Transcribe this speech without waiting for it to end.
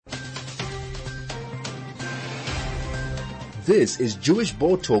This is Jewish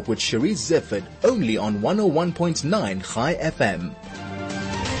Board Talk with Cherise Zifford, only on 101.9 Chai FM.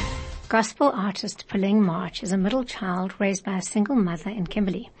 Gospel artist Puleng March is a middle child raised by a single mother in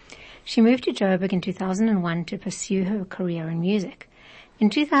Kimberley. She moved to Joburg in 2001 to pursue her career in music. In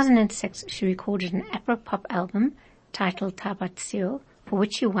 2006, she recorded an Afro-pop album titled Tabatsio, for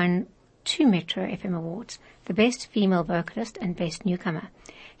which she won 2 Metro FM awards, the Best Female Vocalist and Best Newcomer.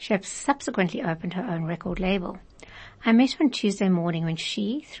 She has subsequently opened her own record label. I met her on Tuesday morning when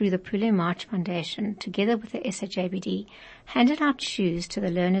she, through the Puleng March Foundation, together with the SHABD, handed out shoes to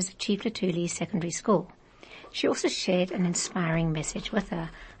the learners of Chief Latuli Secondary School. She also shared an inspiring message with her.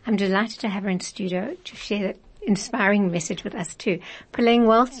 I'm delighted to have her in studio to share that inspiring message with us too. Puleng,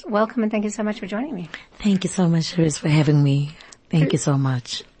 welcome and thank you so much for joining me. Thank you so much, Cherise, for having me. Thank you so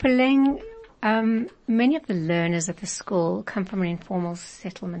much. Puleng, many of the learners at the school come from an informal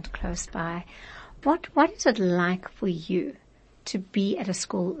settlement close by. What is it like for you to be at a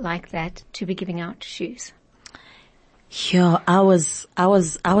school like that, to be giving out shoes? Yeah, I was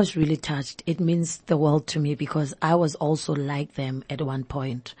really touched. It means the world to me because I was also like them at one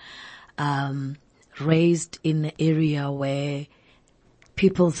point. Raised in an area where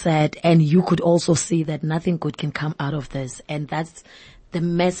people said, and you could also see that nothing good can come out of this. And that's the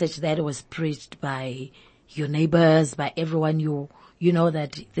message that was preached by your neighbors, by everyone you know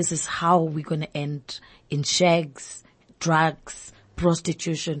that this is how we're going to end in shags, drugs,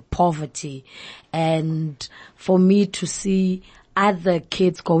 prostitution, poverty. And for me to see other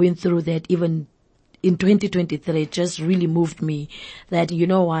kids going through that even in 2023 just really moved me that, you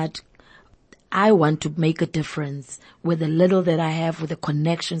know what, I want to make a difference with the little that I have, with the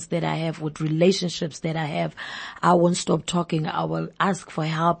connections that I have, with relationships that I have. I won't stop talking. I will ask for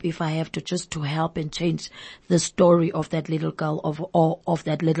help if I have to, just to help and change the story of that little girl or of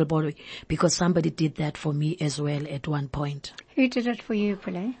that little boy, because somebody did that for me as well at one point. Who did it for you,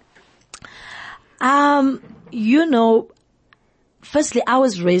 Puleng? Firstly, I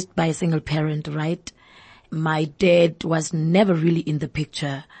was raised by a single parent, right? My dad was never really in the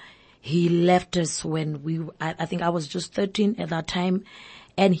picture. He left us when I think I was just 13 at that time,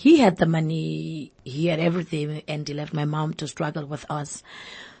 and he had the money, he had everything, and he left my mom to struggle with us.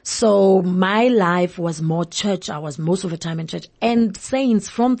 So my life was more church. I was most of the time in church, and saints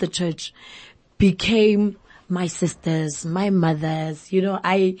from the church became my sisters, my mothers.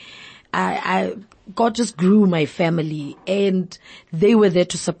 God just grew my family, and they were there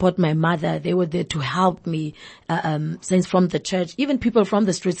to support my mother. They were there to help me, since from the church. Even people from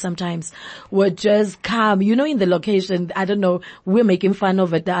the street sometimes would just come, in the location. I don't know, we're making fun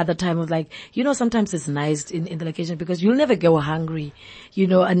of it the other time. Of like, sometimes it's nice in the location because you'll never go hungry.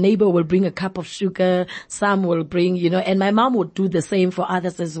 A neighbor will bring a cup of sugar. Some will bring, and my mom would do the same for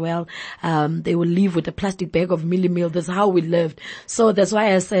others as well. They will leave with a plastic bag of milli meal. That's how we lived. So that's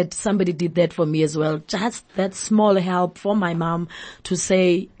why I said somebody did that for me as well. Just that small help for my mom to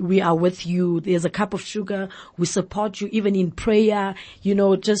say, we are with you. There's a cup of sugar. We support you even in prayer,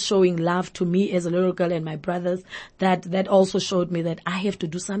 just showing love to me as a little girl and my brothers. That also showed me that I have to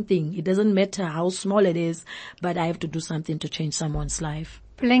do something. It doesn't matter how small it is, but I have to do something to change someone's life.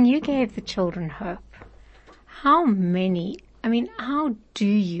 Puleng, you gave the children hope. How do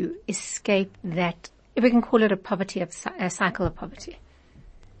you escape that, if we can call it a cycle of poverty?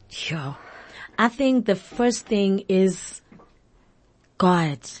 Sure. I think the first thing is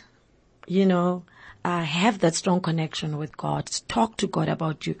God. Have that strong connection with God. Talk to God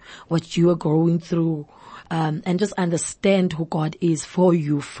about what you are going through, and just understand who God is for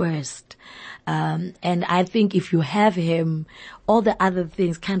you first. And I think if you have Him, all the other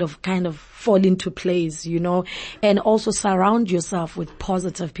things kind of fall into place, and also surround yourself with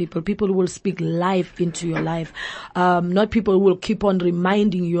positive people who will speak life into your life. Not people who will keep on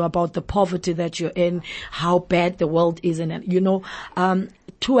reminding you about the poverty that you're in, how bad the world is, and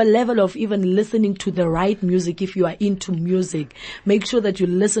to a level of even listening to the right music. If you are into music, make sure that you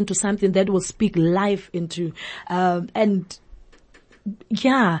listen to something that will speak life into,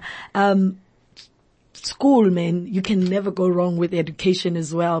 school, man, you can never go wrong with education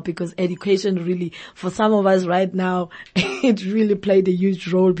as well, because education really, for some of us right now, it really played a huge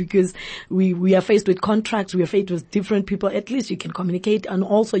role because we are faced with contracts, we are faced with different people. At least you can communicate and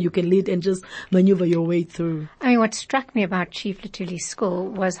also you can lead and just maneuver your way through. What struck me about Chief Latuli School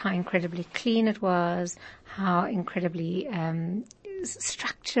was how incredibly clean it was, how incredibly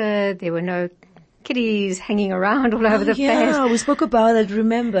structured. There were no kiddies hanging around all over the place. Yeah, we spoke about it,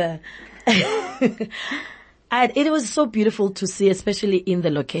 remember? It was so beautiful to see, especially in the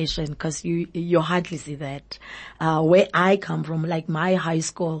location, because you hardly see that. Where I come from, like my high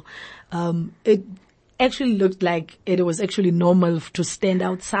school, actually looked like it was actually normal to stand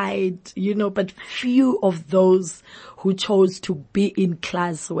outside, but few of those who chose to be in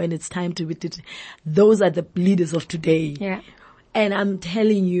class when it's time to be teaching, those are the leaders of today. Yeah. And I'm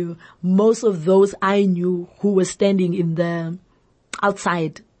telling you, most of those I knew who were standing in the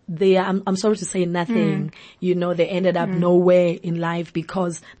outside, I'm sorry to say nothing. They ended up nowhere in life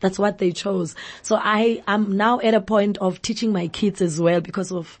because that's what they chose. So I'm now at a point of teaching my kids as well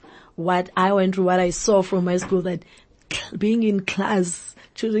because of what I went through, what I saw from my school, that being in class,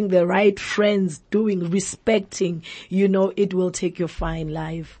 choosing the right friends, respecting, it will take you far in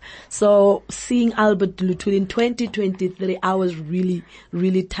life. So seeing Albert Lutul in 2023, I was really,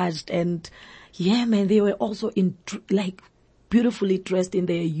 really touched. And yeah, man, they were also beautifully dressed in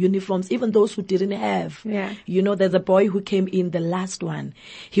their uniforms, even those who didn't have. Yeah. There's a boy who came in the last one.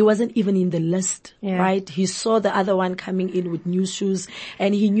 He wasn't even in the list, right? He saw the other one coming in with new shoes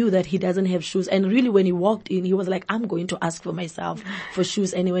and he knew that he doesn't have shoes. And really when he walked in, he was like, I'm going to ask for myself for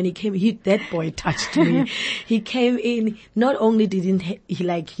shoes. And when he came, that boy touched me. He came in, not only didn't he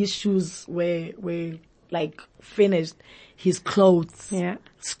his shoes were finished, his clothes,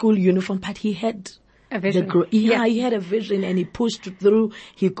 school uniform, but he had a vision. He had a vision and he pushed through.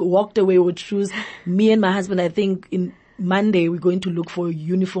 He walked away with shoes. Me and my husband, I think in Monday, we're going to look for a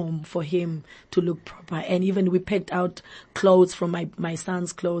uniform for him to look proper. And even we picked out clothes from my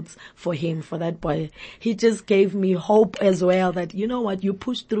son's clothes for him, for that boy. He just gave me hope as well that, you know what, you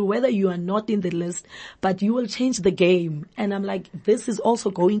push through, whether you are not in the list, but you will change the game. And I'm like, this is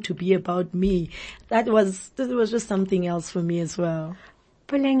also going to be about me. This was just something else for me as well.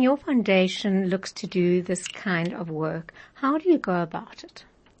 Puleng, your foundation looks to do this kind of work. How do you go about it?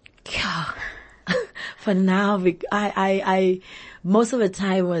 Yeah. For now, I most of the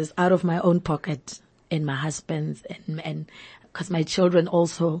time was out of my own pocket and my husband's and because my children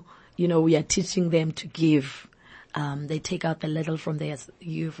also, we are teaching them to give. They take out the little from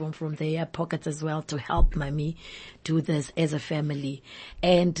their pockets as well to help mommy do this as a family.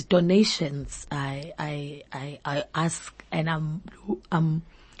 And donations, I ask, and I'm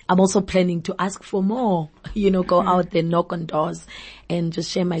also planning to ask for more, go out there, knock on doors and just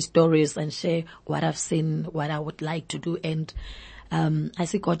share my stories and share what I've seen, what I would like to do. And, I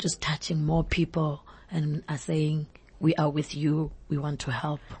see God just touching more people and are saying, we are with you. We want to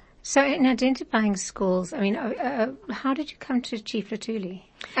help. So in identifying schools, how did you come to Chief Luthuli?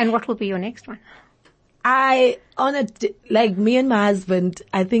 And what will be your next one? Me and my husband,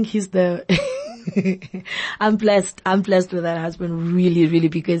 I think he's I'm blessed with that husband, really, really,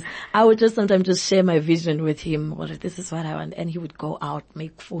 because I would just sometimes just share my vision with him. Or this is what I want. And he would go out,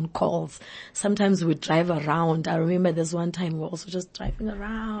 make phone calls. Sometimes we'd drive around. I remember this one time we were also just driving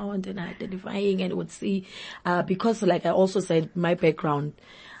around and identifying and would see, because like I also said, my background,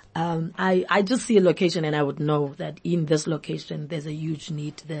 I just see a location and I would know that in this location there's a huge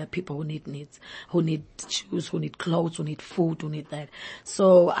need. There are people who need needs, who need shoes, who need clothes, who need food, who need that.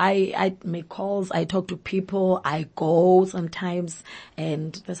 So I make calls, I talk to people, I go sometimes,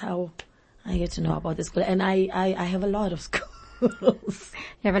 and that's how I get to know about this school. And I have a lot of schools.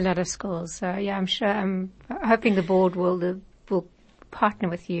 You have a lot of schools. So yeah, I'm sure, I'm hoping the board will partner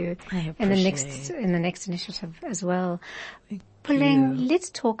with you in the next initiative as well. Puleng, let's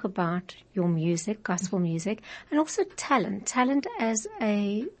talk about your music, gospel music, and also talent as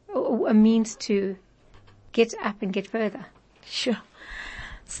a means to get up and get further. Sure.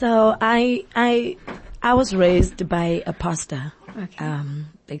 So I was raised by a pastor. Okay.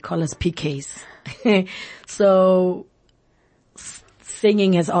 They call us PKs. So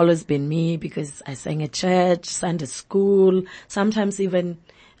singing has always been me because I sang at church, Sunday school, sometimes even,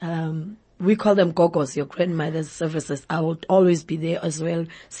 we call them gogos, your grandmother's services. I would always be there as well,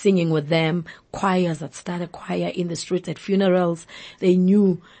 singing with them. Choirs, I'd start a choir in the streets at funerals. They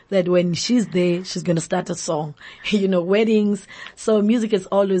knew that when she's there, she's going to start a song. Weddings. So music has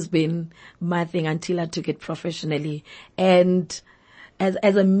always been my thing until I took it professionally. And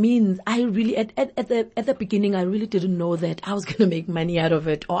as a means, I really, at the beginning, I really didn't know that I was going to make money out of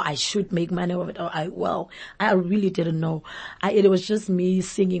it, or I should make money out of it, I really didn't know. It was just me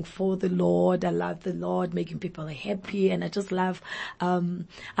singing for the Lord. I love the Lord, making people happy, and I just love, I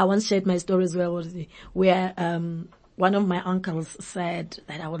once shared my story as well, where, one of my uncles said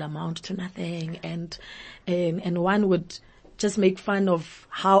that I would amount to nothing, and one would just make fun of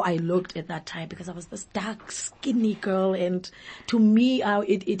how I looked at that time because I was this dark, skinny girl, and to me,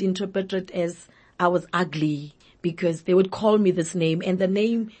 it interpreted as I was ugly because they would call me this name, and the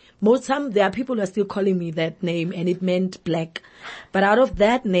name, there are people who are still calling me that name, and it meant black. But out of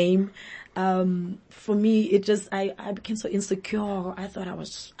that name, for me, it just, I became so insecure. I thought I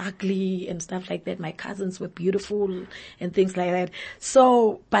was ugly and stuff like that. My cousins were beautiful and things like that.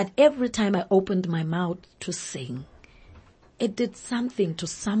 So, but every time I opened my mouth to sing, it did something to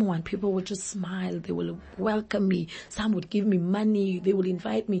someone. People would just smile. They will welcome me. Some would give me money. They will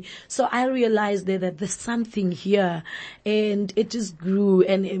invite me. So I realized that there's something here, and it just grew.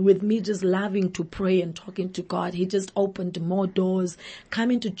 And with me just loving to pray and talking to God, He just opened more doors.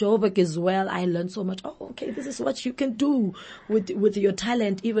 Coming to Joburg as well, I learned so much. Oh, okay, this is what you can do with your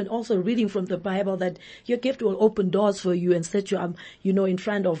talent. Even also reading from the Bible that your gift will open doors for you and set you, in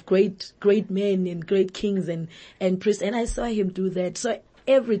front of great men and great kings and priests. And I saw Him do that. So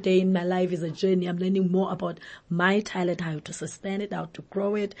every day in my life is a journey. I'm learning more about my talent, how to sustain it, how to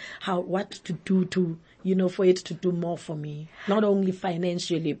grow it, what to do to, for it to do more for me. Not only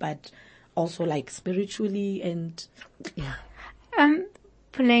financially, but also like spiritually and yeah.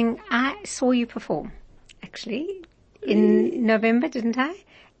 Puleng, I saw you perform, actually, in November, didn't I?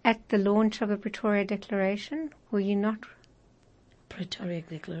 At the launch of the Pretoria Declaration. Were you not? Pretoria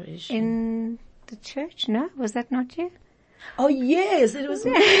Declaration. In the church? No? Was that not you? Oh yes, it was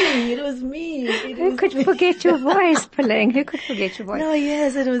me. It was me. Who could forget your voice, Puleng? Who could forget your voice? No,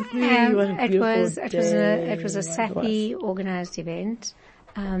 yes, it was me. It was a SAFI organized event.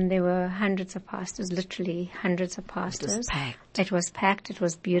 There were hundreds of pastors, literally hundreds of pastors. It was packed. It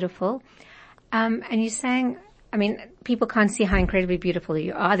was beautiful. And you sang. I mean, people can't see how incredibly beautiful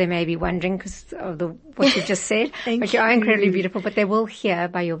you are. They may be wondering because of what you just said. But you are incredibly beautiful. But they will hear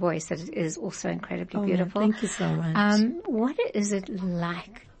by your voice that it is also incredibly beautiful. Thank you so much. What is it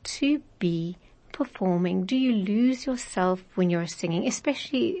like to be performing? Do you lose yourself when you're singing,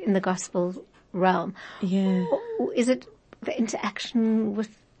 especially in the gospel realm? Yeah. Or is it the interaction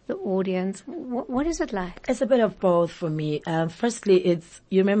with the audience? What is it like? It's a bit of both for me. Firstly,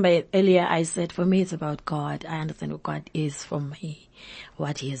 you remember earlier I said for me it's about God. I understand who God is for me,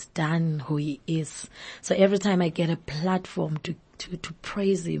 what He has done, who He is. So every time I get a platform to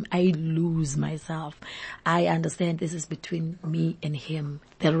praise Him, I lose myself. I understand this is between me and Him.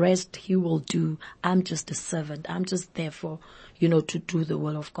 The rest He will do. I'm just a servant. I'm just there for, to do the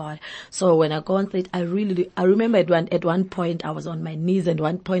will of God. So when I go on stage, I remember at one point I was on my knees, and at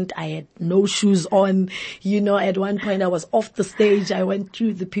one point I had no shoes on, at one point I was off the stage. I went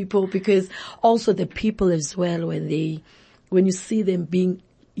through the people, because also the people as well, when you see them being,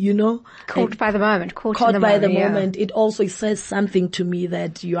 caught by the moment, moment. It also says something to me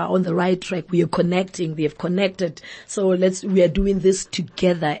that you are on the right track. We are connecting. We have connected. So we are doing this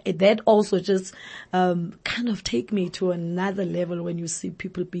together. That also just, kind of take me to another level when you see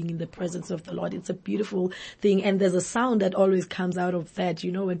people being in the presence of the Lord. It's a beautiful thing. And there's a sound that always comes out of that,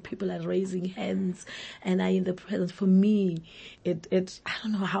 when people are raising hands and are in the presence. For me, it I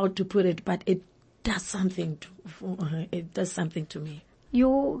don't know how to put it, but it does something to me.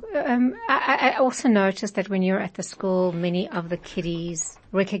 I also noticed that when you were at the school, many of the kiddies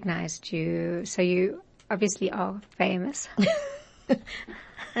recognized you. So you obviously are famous.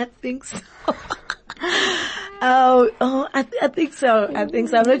 I think so. I think so.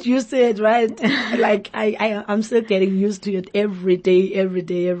 I'm not used to it, right? Like I'm still getting used to it every day.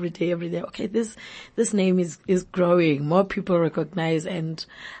 Okay, this name is growing. More people recognize, and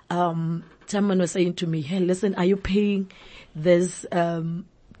someone was saying to me, "Hey, listen, are you paying this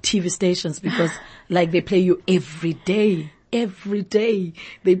TV stations because like they play you every day?" Every day.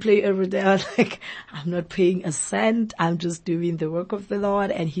 They play every day. I was like, I'm not paying a cent. I'm just doing the work of the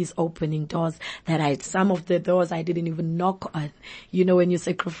Lord, and He's opening doors that some of the doors I didn't even knock on. When you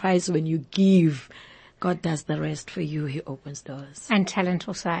sacrifice, when you give, God does the rest for you. He opens doors. And talent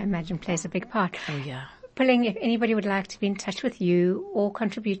also, I imagine, plays a big part. Oh yeah. Puleng, if anybody would like to be in touch with you or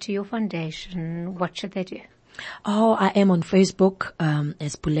contribute to your foundation, what should they do? Oh, I am on Facebook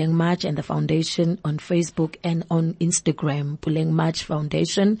as Puleng March, and the foundation on Facebook and on Instagram, Puleng March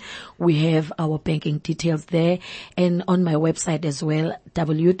Foundation. We have our banking details there, and on my website as well,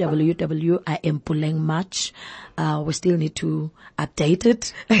 www.IamPulengMarch. We still need to update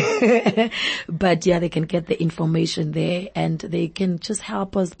it, but yeah, they can get the information there, and they can just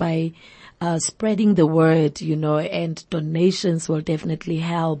help us by spreading the word, and donations will definitely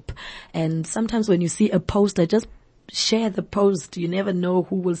help. And sometimes when you see a poster, just share the post. You never know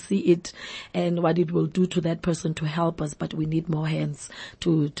who will see it and what it will do to that person to help us. But we need more hands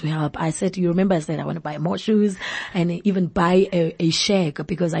to help. I said I want to buy more shoes and even buy a shack,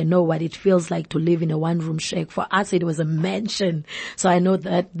 because I know what it feels like to live in a one-room shack. For us, it was a mansion. So I know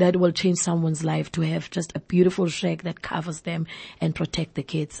that will change someone's life, to have just a beautiful shack that covers them and protect the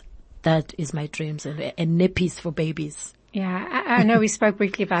kids. That is my dreams, and nappies for babies. Yeah, I know we spoke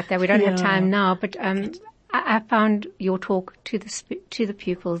briefly about that. We don't have time now, but I found your talk to the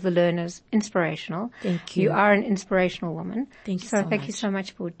pupils, the learners, inspirational. Thank you. You are an inspirational woman. Thank you so thank much. you so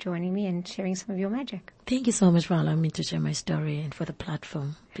much for joining me and sharing some of your magic. Thank you so much for allowing me to share my story and for the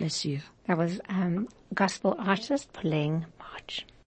platform. Bless you. That was gospel artist Puleng March.